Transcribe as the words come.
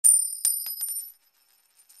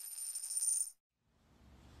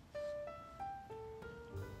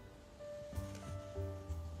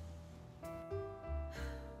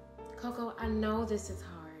Coco, I know this is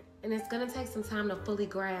hard, and it's gonna take some time to fully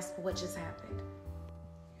grasp what just happened.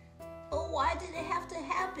 But why did it have to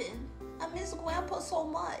happen? I miss Grandpa so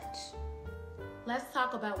much. Let's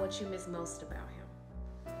talk about what you miss most about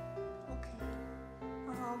him. Okay.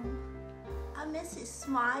 I miss his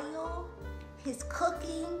smile, his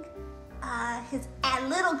cooking, his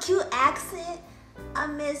little cute accent. I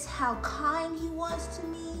miss how kind he was to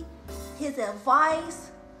me, his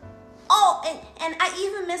advice. Oh, and I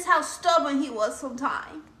even miss how stubborn he was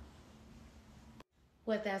sometimes.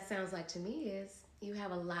 What that sounds like to me is you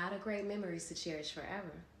have a lot of great memories to cherish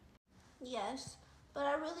forever. Yes, but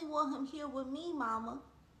I really want him here with me, Mama.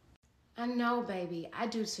 I know, baby. I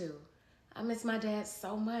do too. I miss my dad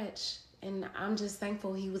so much, and I'm just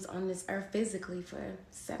thankful he was on this earth physically for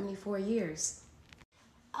 74 years.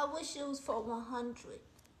 I wish it was for 100.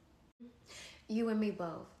 You and me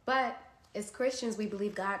both. But as Christians, we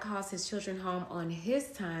believe God calls his children home on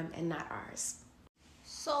his time and not ours.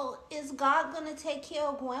 So is God gonna take care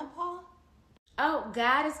of Grandpa? Oh,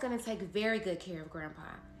 God is going to take very good care of Grandpa.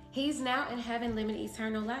 He's now in heaven living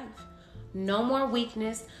eternal life. No more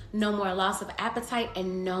weakness, no more loss of appetite,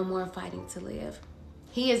 and no more fighting to live.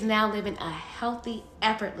 He is now living a healthy,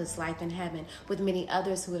 effortless life in heaven with many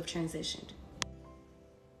others who have transitioned.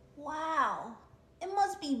 Wow, it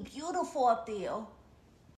must be beautiful up there.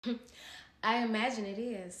 I imagine it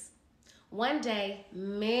is. One day,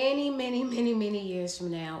 many years from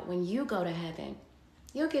now, when you go to heaven,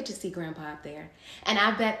 you'll get to see Grandpa up there. And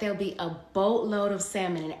I bet there'll be a boatload of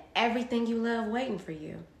salmon and everything you love waiting for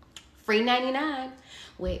you. Free 99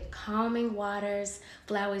 with calming waters,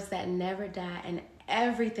 flowers that never die, and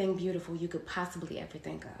everything beautiful you could possibly ever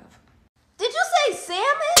think of. Did you say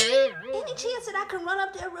salmon? Any chance that I can run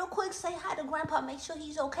up there real quick, say hi to Grandpa, make sure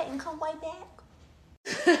he's okay, and come right back?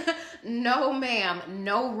 No, ma'am.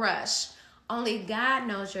 No rush. Only God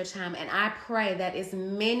knows your time, and I pray that it's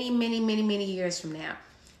many years from now.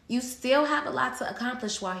 You still have a lot to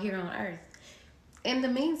accomplish while here on earth. In the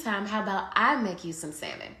meantime, how about I make you some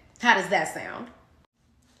salmon? How does that sound?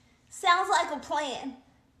 Sounds like a plan.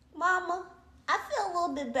 Mama, I feel a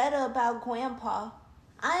little bit better about Grandpa.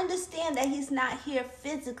 I understand that he's not here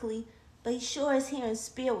physically, but he sure is here in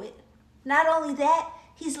spirit. Not only that,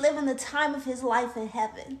 he's living the time of his life in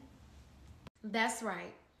heaven. That's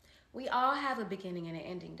right. We all have a beginning and an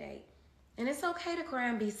ending date. And it's okay to cry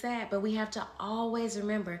and be sad, but we have to always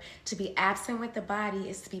remember to be absent with the body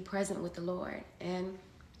is to be present with the Lord. And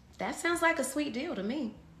that sounds like a sweet deal to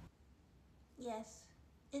me. Yes,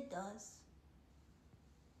 it does.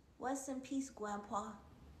 Rest in peace, Grandpa.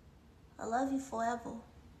 I love you forever.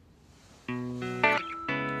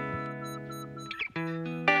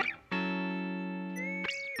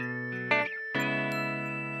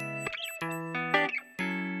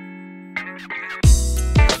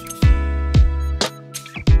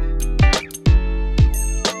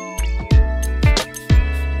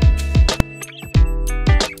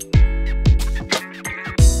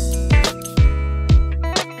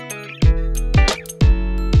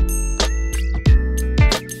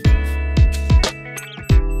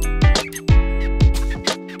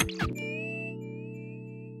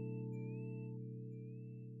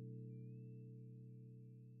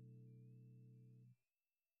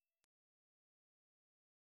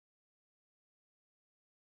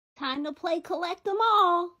 Time to play collect them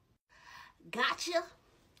all. Gotcha.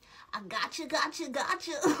 I gotcha.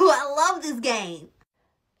 I love this game.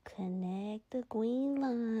 Connect the green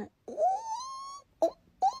line. Ooh.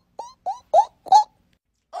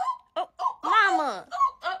 Mama.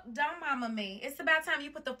 Don't mama me. It's about time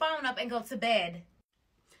you put the phone up and go to bed.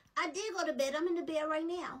 I did go to bed. I'm in the bed right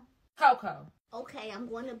now. Coco. Okay, I'm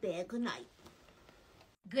going to bed. Good night.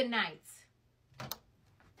 Good night.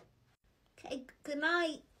 Okay, good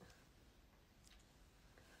night.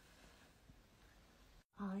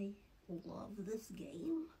 I love this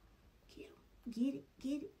game. Get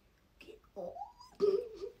it. Oh.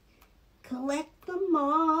 Collect them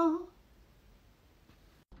all.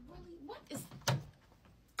 What is...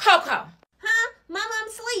 Coco! Huh? Mama, I'm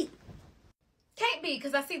asleep. Can't be,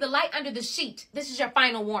 because I see the light under the sheet. This is your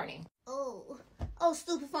final warning. Oh,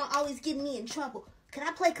 stupid phone always getting me in trouble. Can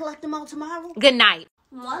I play collect them all tomorrow? Good night.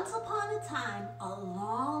 Once upon a time, a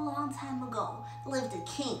long time ago, lived a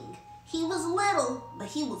king. He was little, but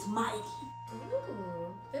he was mighty.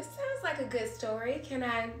 Ooh, this sounds like a good story. Can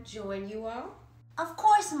I join you all? Of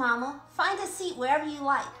course, Mama. Find a seat wherever you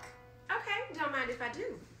like. Okay, don't mind if I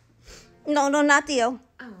do. No, not Theo.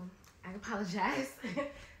 Oh, I apologize.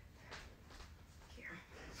 Here.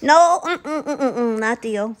 No, not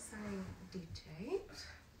Theo. Sorry, DJ.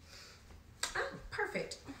 Oh,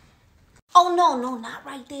 perfect. Oh, no, not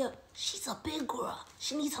right there. She's a big girl.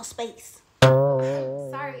 She needs her space.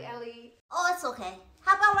 Sorry, Ellie. Oh, it's okay.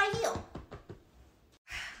 How about right here?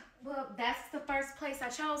 Well, that's the first place I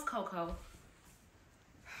chose, Coco.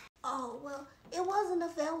 Oh, well, it wasn't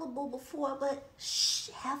available before, but shh,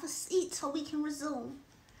 have a seat so we can resume.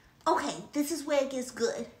 Okay, this is where it gets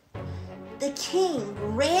good. The king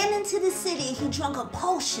ran into the city and he drank a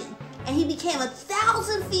potion and he became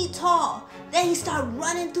 1,000 feet tall. Then he started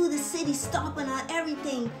running through the city, stomping on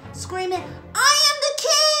everything, screaming, "I am the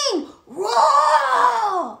king!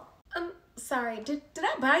 Roar!" Sorry, did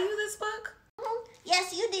I buy you this book?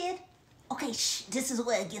 Yes, you did. Okay, shh, this is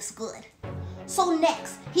where it gets good. So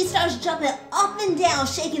next, he starts jumping up and down,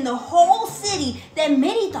 shaking the whole city that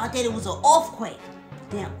many thought that it was an earthquake.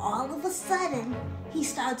 Then all of a sudden, he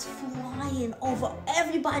starts flying over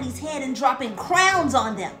everybody's head and dropping crowns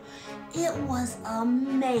on them. It was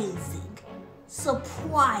amazing,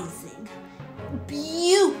 surprising,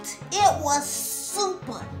 beaut. It was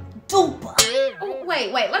super duper. Oh,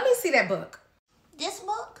 wait, let me see that book. This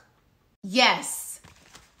book? Yes.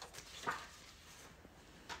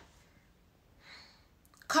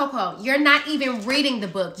 Coco, you're not even reading the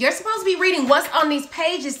book. You're supposed to be reading what's on these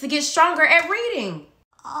pages to get stronger at reading.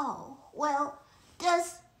 Oh, well,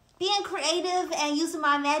 does being creative and using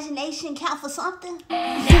my imagination count for something?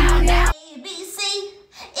 Now. A, B, C.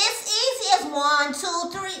 It's easy as 1,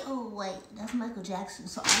 2, 3. Oh, wait, that's Michael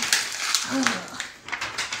Jackson's song.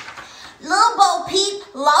 Lil Bo Peep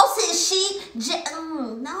lost his sheep.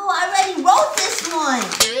 No, I already wrote this one.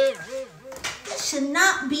 This should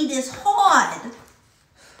not be this hard.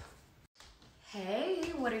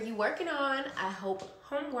 Hey, what are you working on? I hope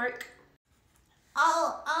homework.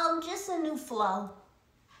 Oh, just a new flow.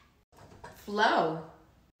 Flow?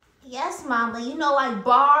 Yes, Mama. You know, like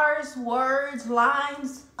bars, words,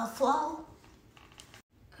 lines, a flow.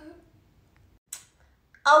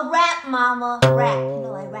 A rap, Mama. Rap. You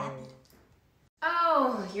know, like rapping.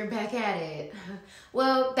 Oh, you're back at it.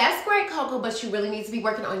 Well, that's great, Coco, but you really need to be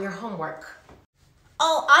working on your homework.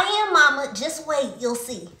 Oh, I am, Mama. Just wait. You'll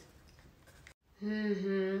see.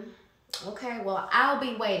 Okay, well, I'll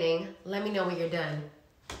be waiting. Let me know when you're done.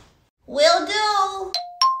 Will do.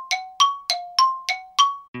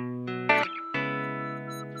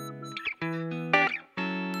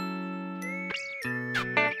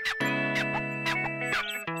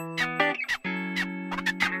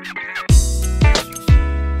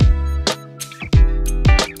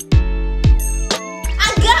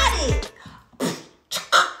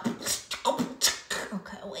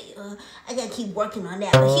 I gotta keep working on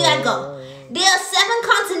that, but here I go. There are 7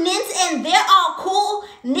 continents and they're all cool.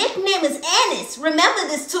 Nickname is Anis. Remember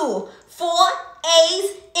this tool. 4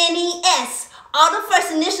 A's, N-E-S. All the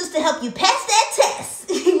first initials to help you pass that test.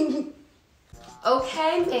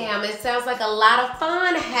 Okay, ma'am. It sounds like a lot of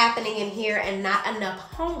fun happening in here and not enough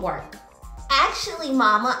homework. Actually,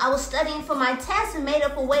 Mama, I was studying for my test and made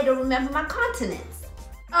up a way to remember my continents.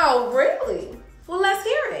 Oh, really? Well, let's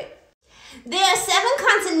hear it. There are 7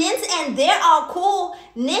 continents and they're all cool.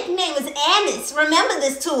 Nickname is Anis. Remember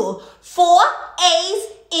this tool. 4 A's,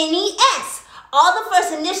 N-E-S. All the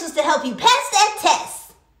first initials to help you pass that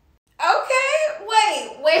test. Okay,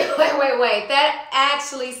 wait. That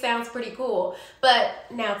actually sounds pretty cool. But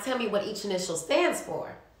now tell me what each initial stands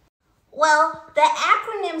for. Well, the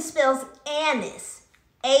acronym spells Anis.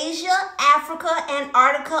 Asia, Africa,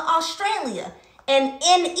 Antarctica, Australia. And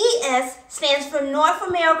NES stands for North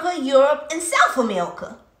America, Europe, and South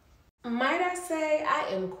America. Might I say I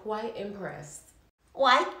am quite impressed.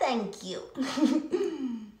 Why, thank you.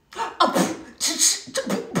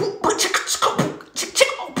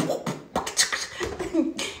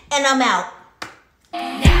 And I'm out.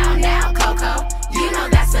 Now, Coco, you know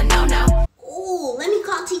that's a no-no. Ooh, let me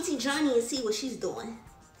call TT Johnny and see what she's doing.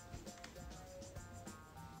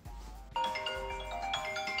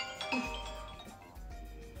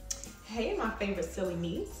 Hey, my favorite silly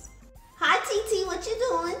niece. Hi, TT. What you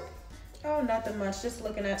doing? Oh, nothing much. Just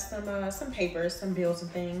looking at some papers, some bills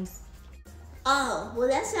and things. Oh, well,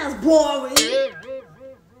 that sounds boring.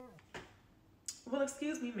 Well,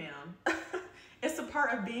 excuse me, ma'am. It's a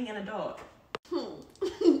part of being an adult.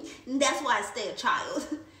 That's why I stay a child.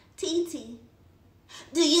 TT,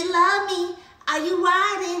 do you love me? Are you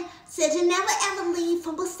riding? Said you never ever leave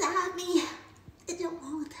from beside me. Is it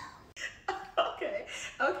wrong though?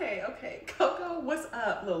 Okay. Coco, what's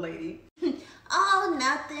up, little lady? Oh,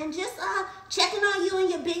 nothing. Just checking on you and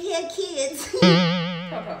your big head kids.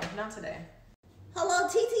 Coco, not today. Hello,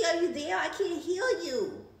 TT, are you there? I can't hear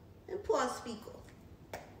you. And poor speaker.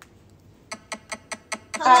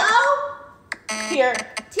 Hello? Here.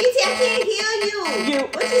 TT, I can't hear you.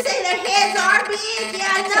 What you say? Their heads are big?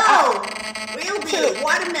 Yeah, I know. Real big,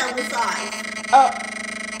 watermelon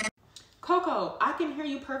size. Coco, I can hear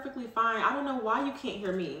you perfectly fine. I don't know why you can't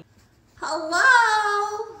hear me.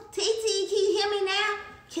 Hello, TT, can you hear me now?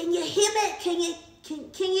 Can you hear me? Can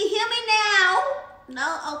you hear me now?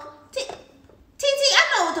 No, okay. TT, I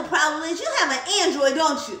know what the problem is. You have an Android,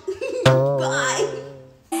 don't you? Bye.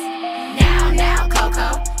 Now,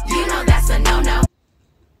 Coco, you know that's a no-no.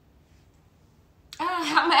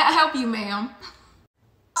 How may I help you, ma'am?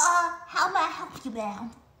 How may I help you,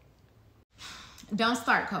 ma'am? Don't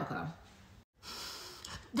start, Coco.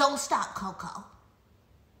 Don't stop, Coco.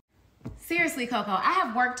 Seriously, Coco, I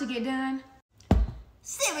have work to get done.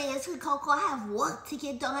 Seriously, Coco, I have work to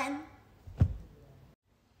get done.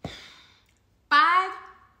 5,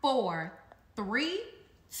 4, 3,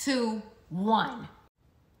 2, 1.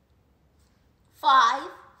 5,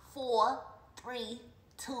 4, 3,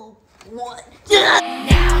 2, 1.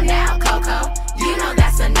 Now, Coco, you know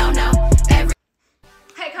that's a no-no. Hey,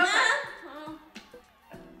 Coco.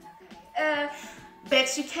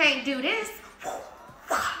 Bet you can't do this.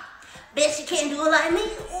 Bet you can't do it like me.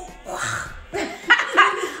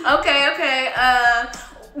 Okay.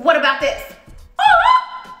 What about this?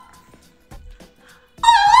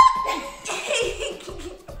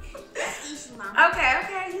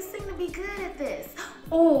 Okay, you seem to be good at this.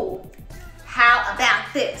 Ooh, how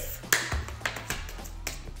about this?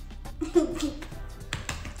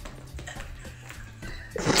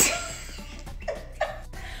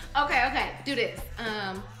 Okay, do this.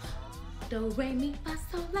 Do, re, mi, fa,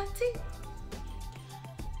 sol, la, ti.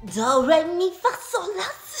 Do, re, mi, fa, sol, la,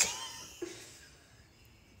 ti.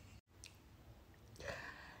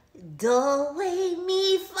 Do, re,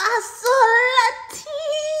 mi, fa, sol, la, ti.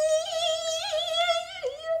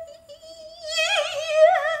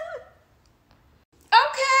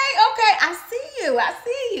 Okay, I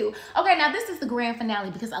see you. Okay, now this is the grand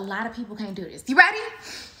finale because a lot of people can't do this. You ready?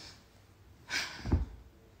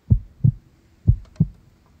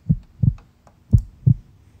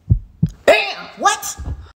 Bam! What?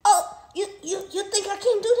 Oh, you think I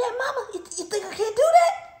can't do that, Mama? You think I can't do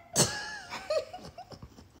that?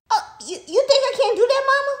 Oh, you think I can't do that,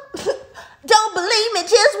 Mama? Don't believe me,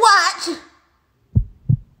 just watch.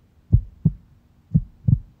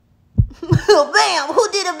 Bam! Who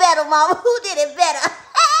did it better, Mama? Who did it better?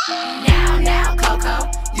 Now, Coco,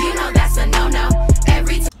 you know that's a no-no.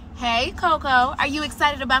 Hey, Coco, are you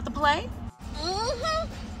excited about the play?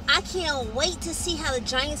 I can't wait to see how the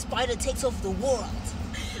giant spider takes over the world.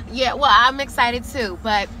 Yeah, well, I'm excited too,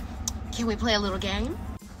 but can we play a little game?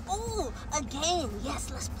 Ooh, a game. Yes,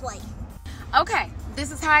 let's play. Okay,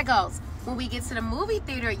 this is how it goes. When we get to the movie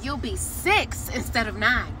theater, you'll be 6 instead of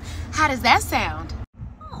 9. How does that sound?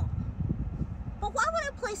 Oh, but why would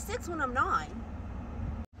I play 6 when I'm 9?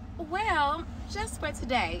 Well, just for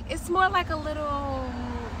today. It's more like a little...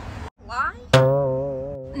 Why?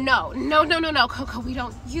 No, Coco, we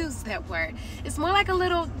don't use that word. It's more like a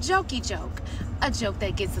little jokey joke. A joke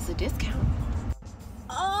that gets us a discount.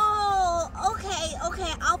 Oh,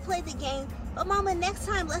 okay, I'll play the game. But Mama, next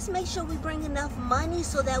time, let's make sure we bring enough money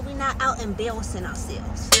so that we're not out embarrassing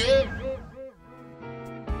ourselves.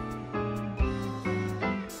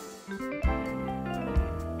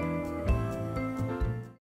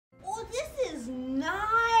 Oh, this is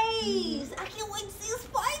nice. I can't wait to see a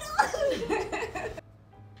spider.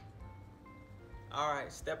 All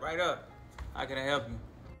right, step right up. How can I help you?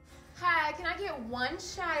 Hi, can I get one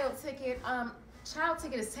child ticket? Child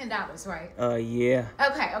ticket is $10, right? Yeah.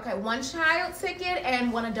 Okay, one child ticket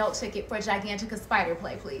and one adult ticket for Gigantica Spider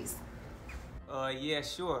Play, please. Yeah,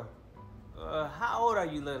 sure. How old are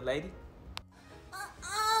you, little lady?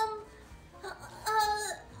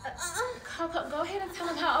 Coco, go ahead and tell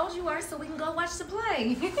them how old you are so we can go watch the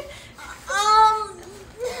play.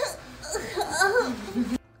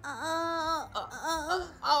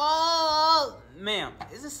 Ma'am,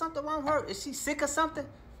 is there something wrong with her? Is she sick or something?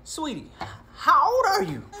 Sweetie, how old are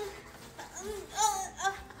you?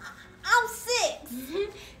 I'm 6.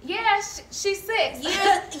 Yeah, she's 6.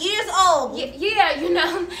 Years old. Yeah, you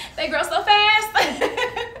know, they grow so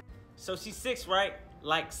fast. So she's 6, right?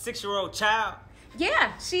 Like 6-year-old child?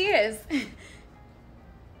 Yeah, she is.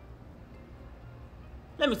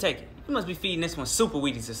 Let me take it. You must be feeding this one super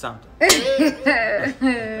Wheaties or something.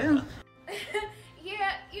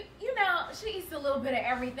 Yeah, you know, she eats a little bit of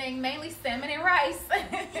everything, mainly salmon and rice. I'm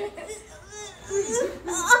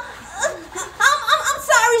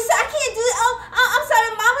sorry, sir. I can't do it. I'm sorry.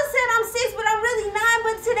 Mama said I'm 6, but I'm really 9.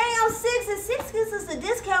 But today I'm 6, and 6 gives us a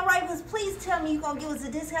discount, right? Because please tell me you're gonna give us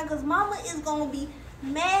a discount, because Mama is gonna be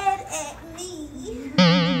mad at me.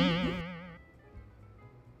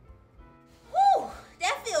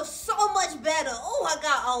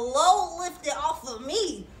 a load lifted off of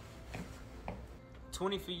me.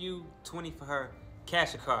 20 for you, 20 for her.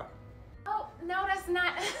 Cash a card. Oh, no, that's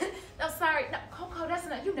not. No, sorry. No, Coco, that's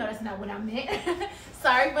not. You know that's not what I meant.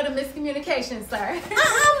 Sorry for the miscommunication, sir.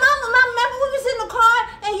 Mama, remember we was in the car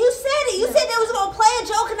and you said it. You said they was gonna play a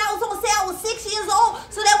joke and I was gonna say I was 6 years old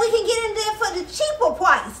so that we can get in there for the cheaper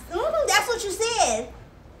price. That's what you said.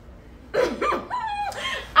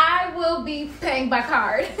 I will be paying by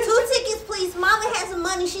card. 2 tickets, please. Mama has the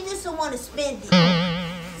money. She just don't want to spend it.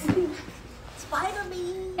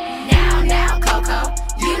 Spider-Man. Now, Coco,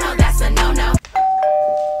 you know that's a no-no.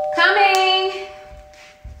 Coming.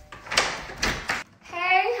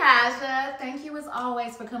 Hey, Haja. Thank you as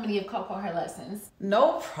always for coming to give Coco her lessons.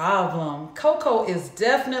 No problem. Coco is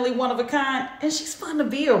definitely one of a kind, and she's fun to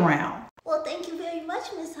be around. Well, thank you very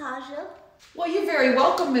much, Miss Haja. Well, you're very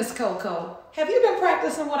welcome, Miss Coco. Have you been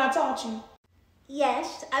practicing what I taught you?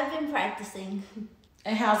 Yes, I've been practicing.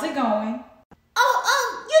 And how's it going?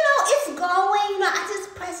 It's going. I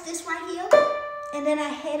just press this right here. And then I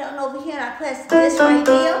head on over here and I press this right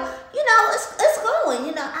here. It's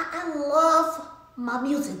going. I love my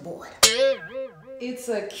music board. It's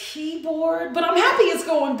a keyboard, but I'm happy it's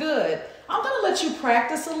going good. I'm gonna let you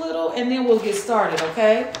practice a little and then we'll get started,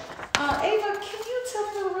 okay? Ava, can you tell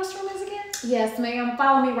me where the restroom is again? Yes, ma'am.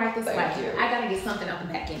 Follow me right this way. Thank you. I gotta get something out the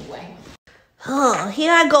back anyway.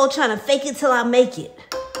 Here I go trying to fake it till I make it.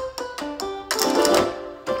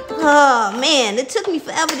 Oh man, it took me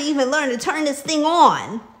forever to even learn to turn this thing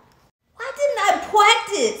on. Why didn't I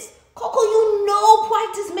practice? Coco, you know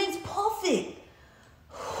practice makes perfect.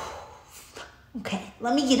 Okay,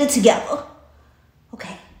 let me get it together.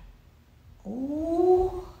 Okay.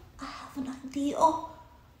 Oh, I have an idea.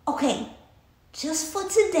 Okay, just for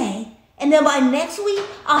today, and then by next week,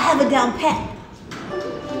 I'll have it down pat.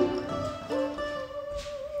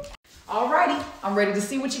 Alrighty, I'm ready to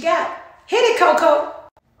see what you got. Hit it, Coco.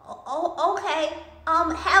 Oh, okay.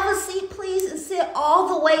 Have a seat, please, and sit all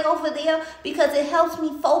the way over there because it helps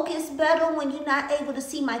me focus better when you're not able to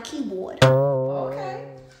see my keyboard. Okay,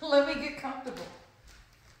 let me get comfortable.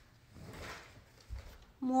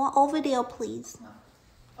 More over there, please.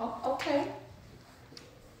 Oh, okay.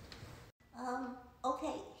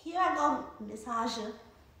 Okay, here I go, Miss Haja.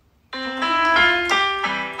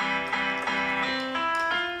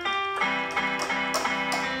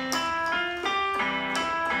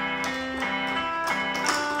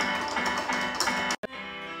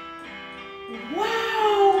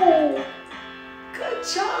 Wow! Good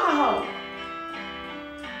job!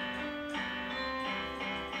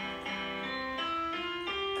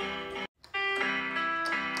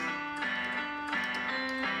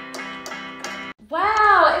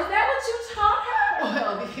 Wow, is that what you taught her?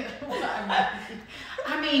 Well, I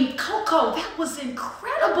mean, Coco, that was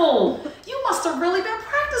incredible. You must have really been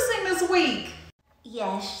practicing this week.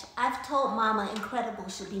 Yes, I've told Mama Incredible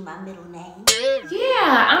should be my middle name.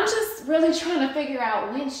 Yeah, I'm just really trying to figure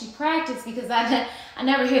out when she practiced because I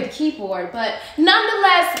never hear the keyboard. But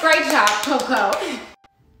nonetheless, great job, Coco.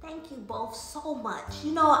 Thank you both so much.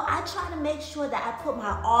 I try to make sure that I put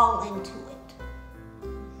my all into it.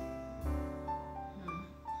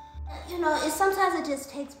 Sometimes it just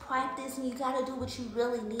takes practice and you gotta do what you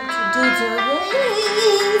really need to do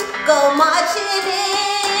to go marching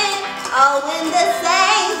in. Oh, when the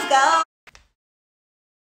saints go.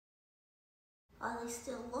 Are they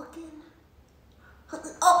still looking?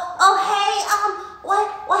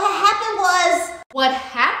 What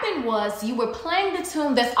happened was you were playing the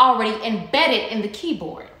tune that's already embedded in the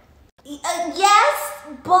keyboard. Yes,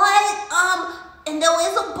 but, and there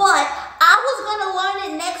is a but. I was gonna learn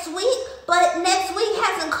it next week, but next week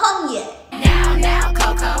hasn't come yet. Now,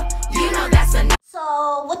 Coco, you know that's a no.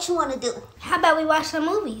 So, what you wanna do? How about we watch some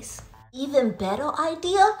movies? Even better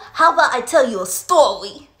idea? How about I tell you a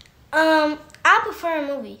story? I prefer a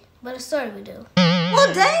movie, but a story would do.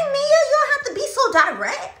 Well, dang, Mia, you don't have to be so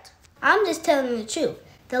direct. I'm just telling the truth.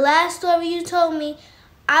 The last story you told me,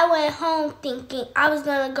 I went home thinking I was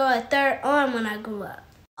gonna grow a third arm when I grew up.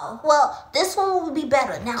 Oh, well, this one will be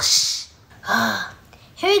better. Now, shh.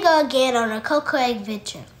 Here we go again on a Coco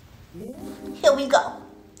adventure. Here we go.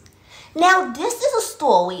 Now, this is a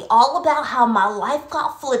story all about how my life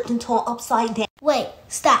got flipped and turned upside down. Wait,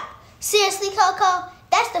 stop. Seriously, Coco?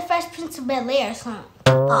 That's the Fresh Prince of Bel-Air song.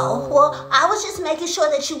 Oh, well, I was just making sure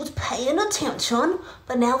that you was paying attention.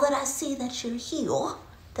 But now that I see that you're here,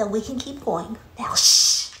 then we can keep going. Now,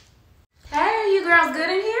 shh. Hey, are you girls good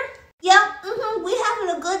in here? Yeah, we're having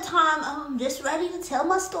a good time. I'm just ready to tell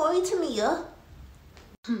my story to Mia.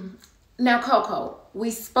 Now, Coco, we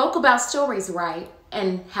spoke about stories, right?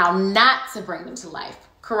 And how not to bring them to life,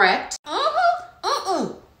 correct?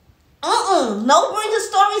 No bringing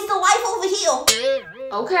stories to life over here.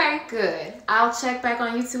 Okay, good. I'll check back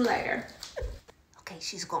on you two later. Okay,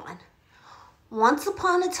 she's gone. Once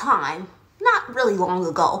upon a time, not really long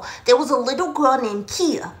ago, there was a little girl named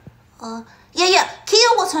Kia. Kia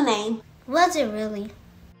was her name. Was it really?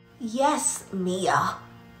 Yes, Mia.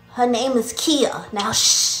 Her name is Kia. Now,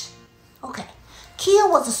 shh. Okay. Kia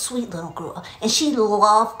was a sweet little girl, and she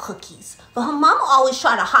loved cookies. But her mama always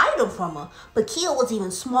tried to hide them from her. But Kia was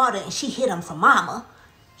even smarter, and she hid them from mama.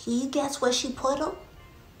 Can you guess where she put them?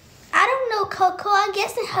 I don't know, Coco. I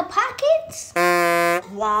guess in her pockets?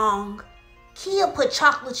 Wrong. Kia put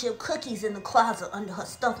chocolate chip cookies in the closet under her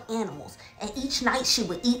stuffed animals, and each night she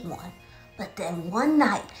would eat one. But then one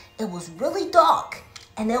night, it was really dark,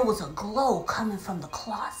 and there was a glow coming from the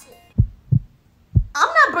closet. I'm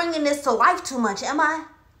not bringing this to life too much, am I?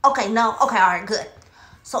 Okay, no. Okay, all right, good.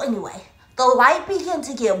 So anyway, the light began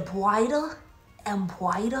to get brighter and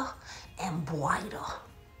brighter and brighter.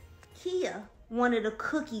 Kia wanted a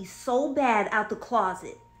cookie so bad out the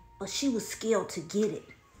closet, but she was scared to get it.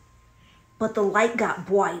 But the light got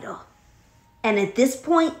brighter. And at this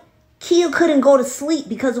point, Kia couldn't go to sleep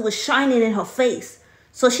because it was shining in her face.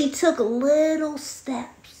 So she took little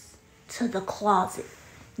steps to the closet,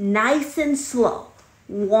 nice and slow.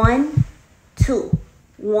 1, 2,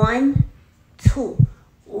 1, 2,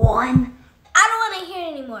 1. I don't want to hear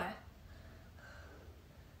it anymore.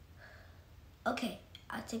 Okay,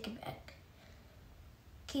 I'll take it back.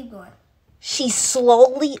 Keep going. She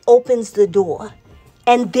slowly opens the door,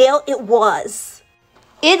 and there it was.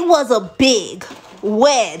 It was a big,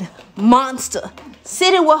 red monster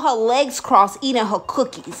sitting with her legs crossed eating her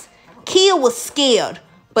cookies. Kia was scared,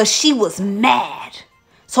 but she was mad.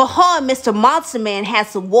 So her and Mr. Monster Man had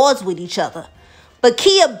some words with each other. But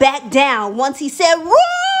Kia backed down once he said, "Roar!"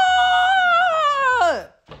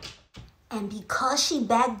 And because she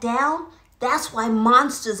backed down, that's why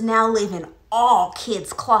monsters now live in all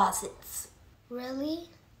kids' closets. Really?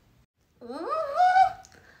 Mm-hmm.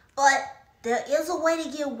 But there is a way to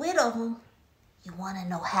get rid of them. You want to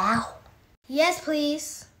know how? Yes,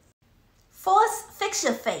 please. First, fix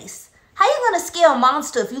your face. How you gonna scare a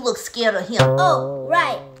monster if you look scared of him? Oh,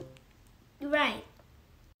 right. Right.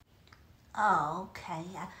 Oh, okay.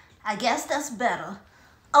 I guess that's better.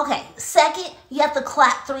 Okay, second, you have to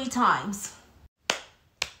clap 3 times.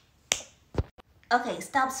 Okay,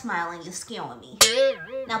 stop smiling. You're scaring me.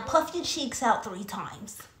 Now puff your cheeks out 3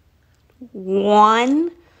 times.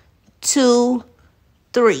 1, 2,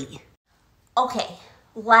 3. Okay,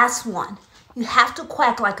 last one. You have to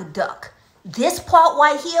quack like a duck. This part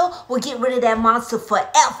right here will get rid of that monster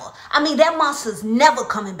forever. I mean, that monster's never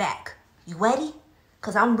coming back. You ready?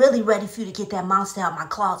 Because I'm really ready for you to get that monster out of my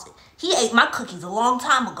closet. He ate my cookies a long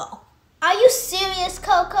time ago. Are you serious,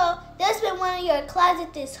 Coco? That's been one in your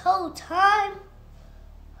closet this whole time.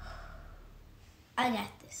 I got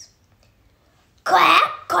this.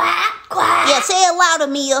 Quack, quack, quack. Yeah, say it louder,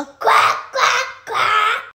 Mia. Quack, quack,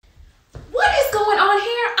 quack. What is going on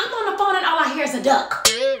here? I'm on the phone and all I hear is a duck.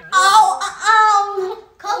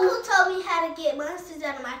 Coco told me how to get monsters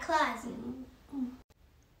out of my closet.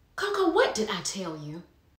 Coco, what did I tell you?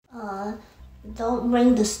 Don't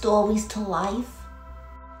bring the stories to life.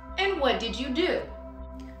 And what did you do?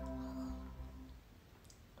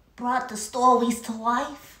 Brought the stories to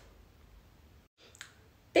life.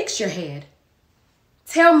 Fix your head.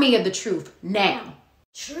 Tell Mia the truth now.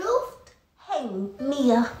 Truth? Hey,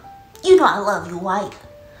 Mia, you know I love you, right?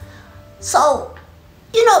 So,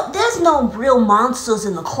 you know, there's no real monsters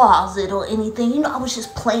in the closet or anything. You know, I was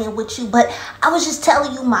just playing with you, but I was just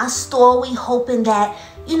telling you my story, hoping that,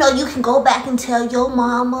 you know, you can go back and tell your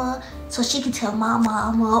mama so she can tell my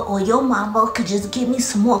mama, or your mama could just give me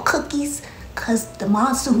some more cookies because the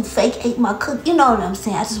monster who fake ate my cookies. You know what I'm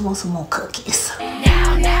saying? I just want some more cookies.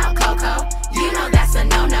 Now, Coco, you know that's a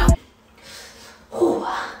no-no. Ooh.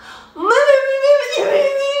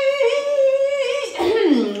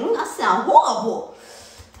 That sound horrible.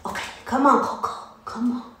 Okay, come on, Coco.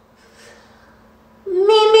 Come on.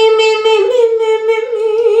 Me.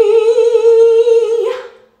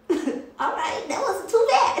 All right, that wasn't too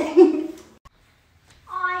bad.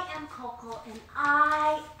 I am Coco, and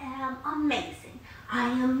I am amazing. I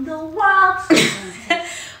am the world's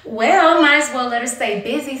Well, might as well let her stay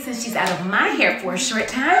busy since she's out of my hair for a short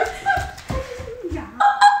time.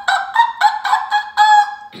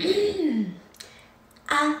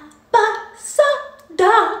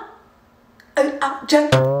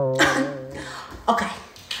 Okay,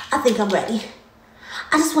 I think I'm ready.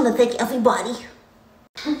 I just want to thank everybody.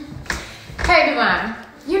 Hey, Devon,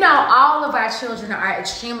 you know all of our children are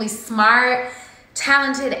extremely smart,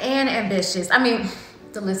 talented, and ambitious. I mean,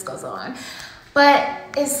 the list goes on. But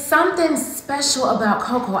it's something special about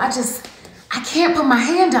Coco. I can't put my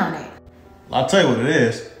hand on it. I'll tell you what it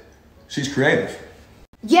is. She's creative.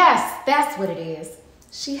 Yes, that's what it is.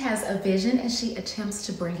 She has a vision and she attempts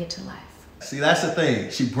to bring it to life. See, that's the thing.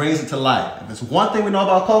 She brings it to life. If there's one thing we know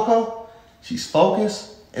about Coco, she's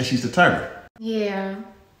focused and she's determined. Yeah,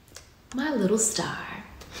 my little star.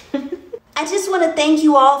 I just want to thank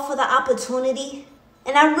you all for the opportunity,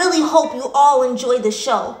 and I really hope you all enjoy the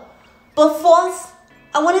show. But first,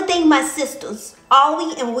 I want to thank my sisters,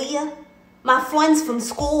 Ari and Rhea, my friends from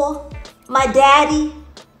school, my daddy.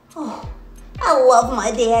 Oh, I love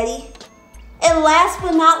my daddy. And last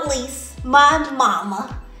but not least, my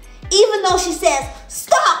mama. Even though she says,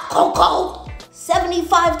 "Stop, Coco,"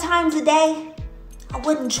 75 times a day, I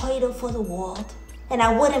wouldn't trade her for the world. And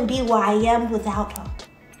I wouldn't be where I am without her.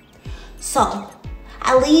 So,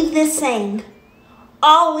 I leave this saying,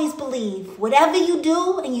 always believe whatever you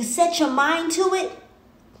do and you set your mind to it,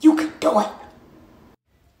 you can do it.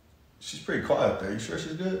 She's pretty quiet there. You sure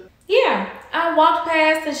she's good? Yeah, I walked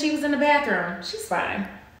past and she was in the bathroom. She's fine.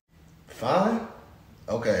 Fine?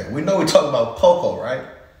 Okay, we know we're talking about Coco, right?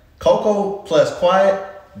 Coco plus quiet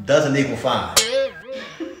doesn't equal fine.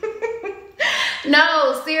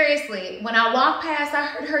 No, seriously. When I walked past, I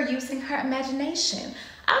heard her using her imagination.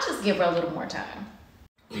 I'll just give her a little more time.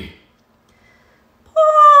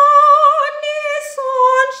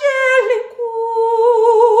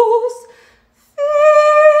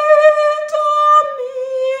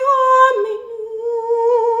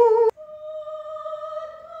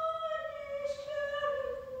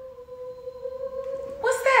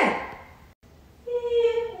 What's that?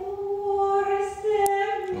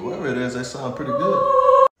 Whoever it is, they sound pretty good.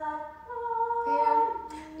 Yeah.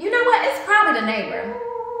 You know what? It's probably the neighbor.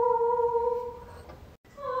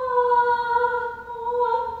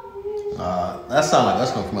 That sounds like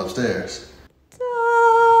that's coming from upstairs.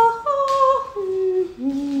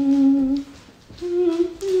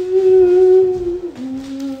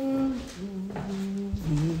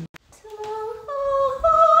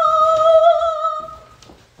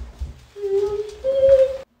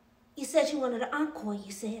 You said you wanted an encore,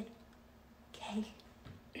 you said. Okay.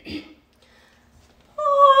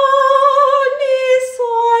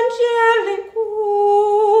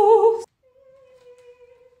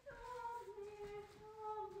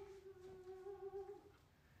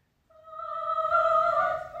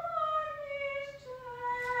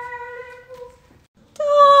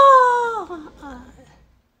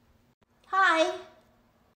 Hi.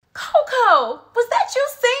 Coco, was that you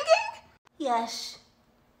singing? Yes.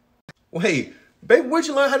 Wait, baby, where'd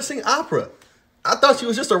you learn how to sing opera? I thought you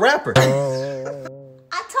was just a rapper. I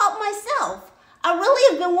taught myself. I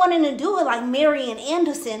really have been wanting to do it like Marian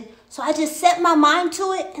Anderson, so I just set my mind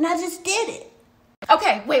to it and I just did it.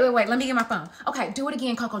 Okay, wait. Let me get my phone. Okay, do it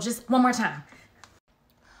again, Coco. Just one more time.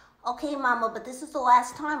 Okay, Mama, but this is the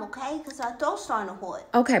last time, okay? Because I don't start to hurt.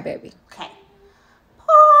 Okay, baby. Okay.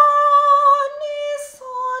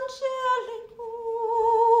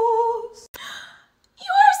 You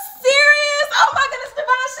are serious? Oh my goodness,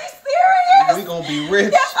 Devon, she's serious. We gonna be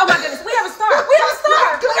rich. Yes. Oh my goodness, we have a star.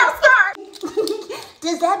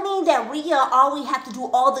 Does that mean that Rhea or Ari have to do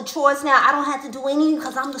all the chores now? I don't have to do any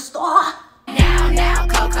because I'm the star? Now,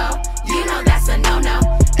 Coco, you know that's a no-no.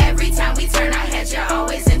 Every time we turn